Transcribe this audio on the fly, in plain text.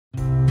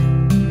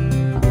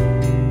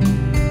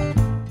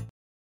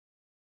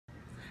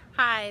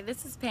Hi,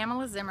 this is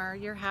Pamela Zimmer,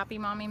 your Happy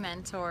Mommy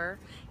Mentor,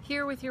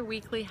 here with your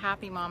weekly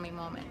Happy Mommy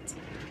Moment.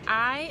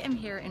 I am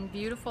here in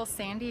beautiful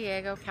San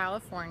Diego,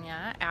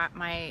 California at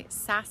my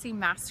Sassy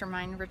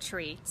Mastermind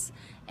retreat,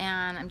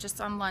 and I'm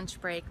just on lunch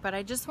break, but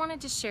I just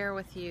wanted to share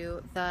with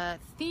you the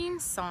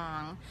theme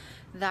song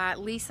that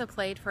Lisa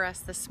played for us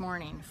this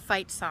morning,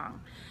 Fight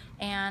Song.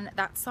 And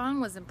that song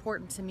was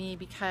important to me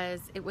because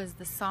it was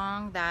the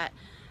song that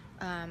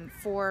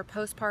for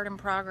Postpartum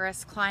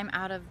Progress Climb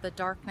Out of the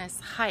Darkness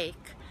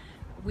hike,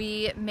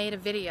 we made a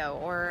video,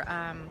 or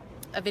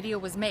a video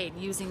was made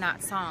using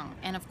that song.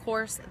 And of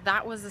course,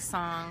 that was the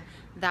song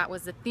that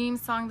was the theme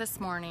song this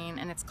morning,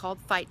 and it's called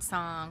Fight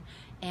Song.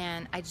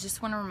 And I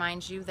just want to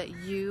remind you that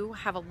you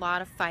have a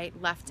lot of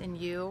fight left in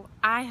you.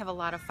 I have a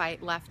lot of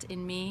fight left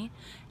in me,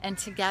 and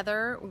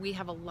together we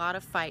have a lot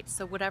of fight.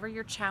 So whatever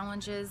your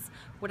challenge is,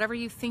 whatever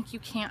you think you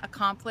can't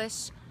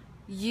accomplish,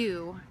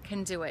 you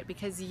can do it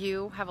because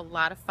you have a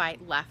lot of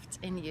fight left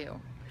in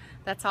you.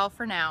 That's all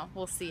for now.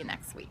 We'll see you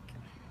next week.